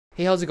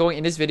Hey, how's it going?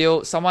 In this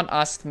video, someone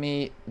asked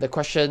me the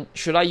question,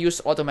 should I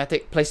use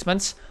automatic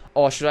placements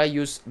or should I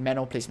use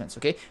manual placements?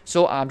 Okay,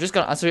 so I'm just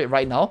gonna answer it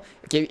right now.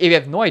 Okay, if you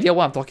have no idea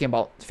what I'm talking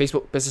about,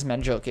 Facebook Business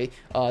Manager, okay,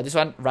 this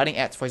one, running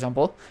ads, for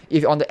example.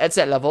 If you're on the ad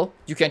set level,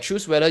 you can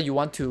choose whether you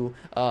want to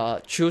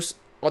choose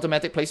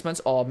automatic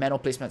placements or manual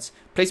placements.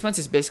 Placements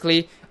is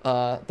basically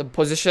the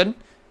position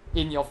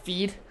in your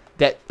feed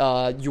that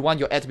you want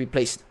your ad to be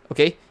placed.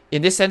 Okay,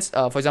 in this sense,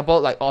 for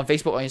example, like on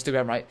Facebook or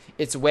Instagram, right,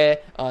 it's where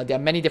there are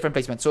many different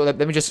placements. So let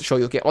me just show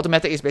you. Okay,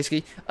 automatic is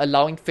basically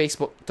allowing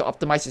Facebook to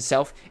optimize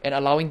itself and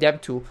allowing them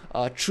to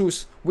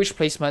choose which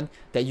placement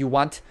that you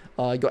want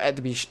your ad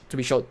to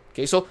be shown.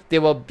 Okay, so they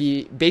will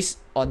be based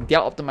on their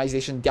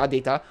optimization, their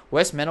data,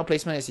 whereas manual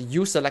placement is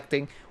you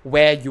selecting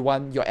where you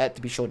want your ad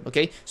to be shown.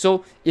 Okay,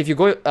 so if you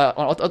go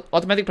on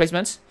automatic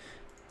placements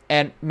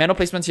and manual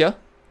placements here,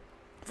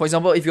 for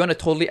example, if you want to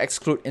totally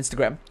exclude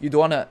Instagram, you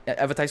don't want to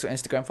advertise on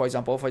Instagram, for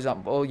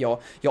example, your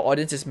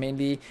audience is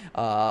mainly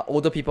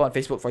older people on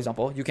Facebook, for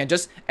example, you can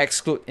just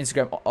exclude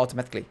Instagram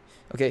automatically.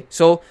 Okay,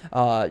 so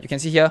you can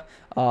see here,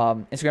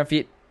 Instagram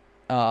feed,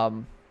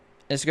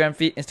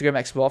 Instagram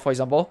Explore, for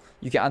example,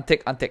 you can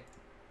untick,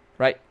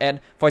 right? And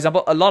for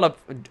example, a lot of,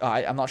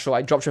 I'm not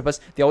sure, dropshippers,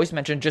 they always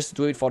mention just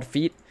do it for the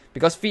feed,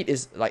 because feed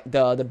is like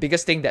the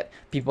biggest thing that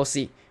people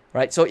see.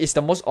 Right, so it's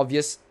the most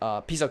obvious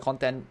piece of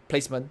content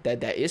placement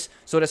that there is.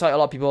 So that's why a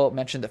lot of people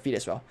mention the feed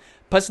as well.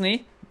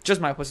 Personally, just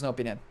my personal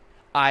opinion,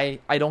 I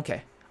don't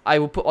care. I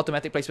will put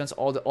automatic placements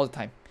all the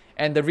time.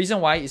 And the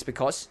reason why is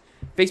because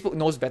Facebook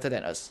knows better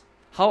than us.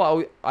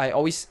 How I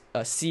always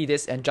see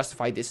this and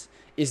justify this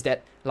is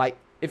that, like,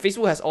 if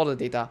Facebook has all the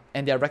data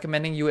and they're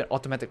recommending you an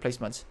automatic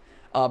placements,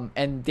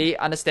 and they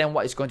understand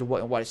what is going to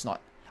work and what is not,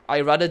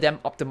 I rather them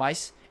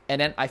optimize and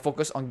then I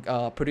focus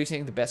on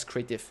producing the best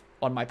creative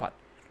on my part.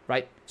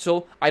 Right,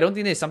 so I don't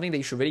think it's something that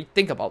you should really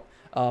think about.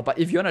 But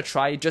if you want to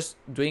try just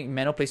doing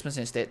manual placements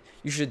instead,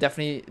 you should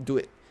definitely do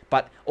it.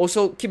 But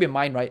also keep in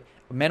mind, right,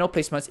 manual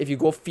placements, if you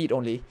go feed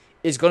only,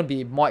 is going to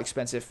be more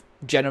expensive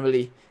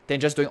generally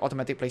than just doing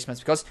automatic placements,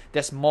 because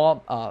there's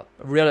more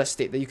real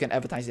estate that you can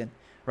advertise in.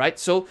 Right,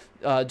 so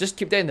just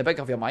keep that in the back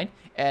of your mind.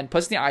 And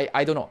personally,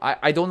 I don't know.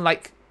 I don't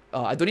like.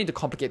 I don't need to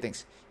complicate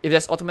things. If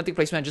there's automatic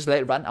placement, just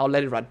let it run. I'll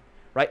let it run.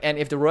 Right, and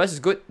if the ROAS is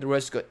good, the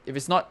ROAS is good. If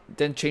it's not,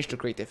 then change to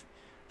creative.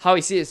 How I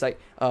see it is like,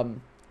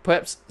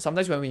 perhaps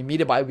sometimes when we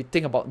media buy, we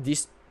think about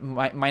these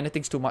minor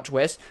things too much,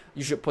 whereas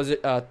you should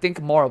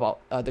think more about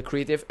the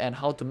creative and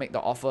how to make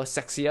the offer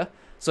sexier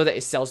so that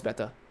it sells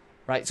better,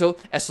 right? So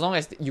as long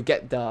as you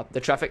get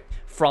the traffic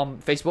from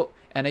Facebook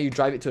and then you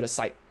drive it to the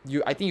site,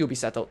 I think you'll be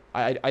settled.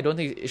 I don't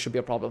think it should be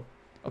a problem.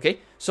 Okay,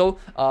 so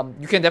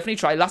you can definitely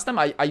try. Last time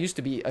I used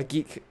to be a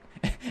geek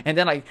and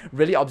then like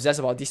really obsessed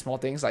about these small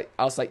things. Like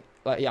I was like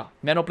yeah,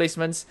 manual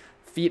placements,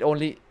 feed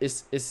only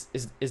is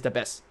the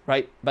best,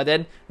 right? But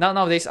then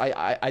nowadays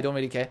I don't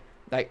really care.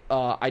 Like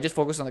I just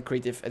focus on the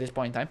creative at this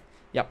point in time.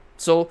 Yep.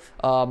 So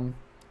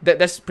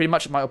that's pretty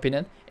much my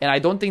opinion, and I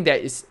don't think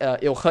that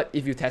it'll hurt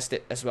if you test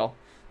it as well.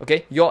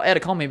 Okay, your ad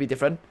account may be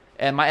different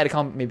and my ad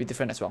account may be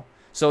different as well,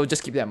 so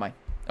just keep that in mind.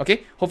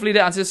 Okay, hopefully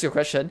that answers your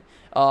question.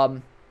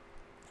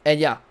 And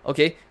yeah,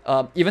 okay,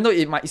 even though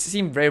it might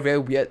seem very, very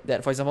weird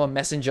that, for example, the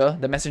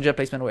messenger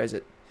placement, where is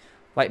it?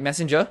 Like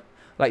Messenger,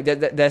 like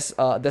there's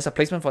a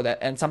placement for that,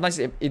 and sometimes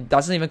it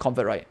doesn't even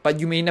convert, right?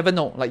 But you may never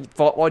know, like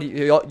for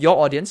your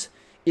audience,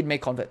 it may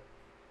convert.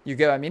 You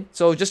get what I mean?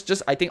 So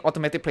just I think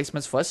automatic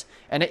placements first,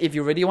 and then if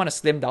you really want to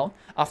slim down,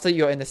 after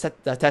you're in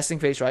the testing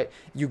phase, right,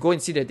 you go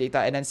and see the data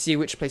and then see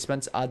which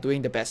placements are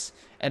doing the best,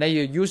 and then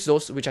you use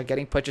those which are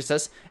getting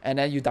purchases, and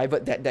then you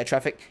divert that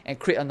traffic and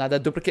create another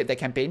duplicate that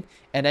campaign,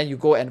 and then you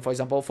go and, for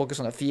example, focus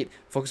on the feed,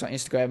 focus on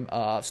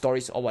Instagram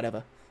stories or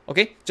whatever.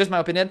 Okay, just my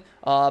opinion.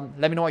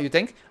 Let me know what you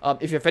think.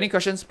 If you have any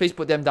questions, please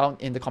put them down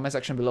in the comment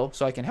section below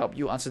so I can help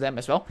you answer them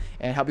as well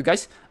and help you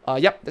guys.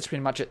 Yep, that's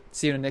pretty much it.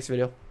 See you in the next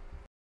video.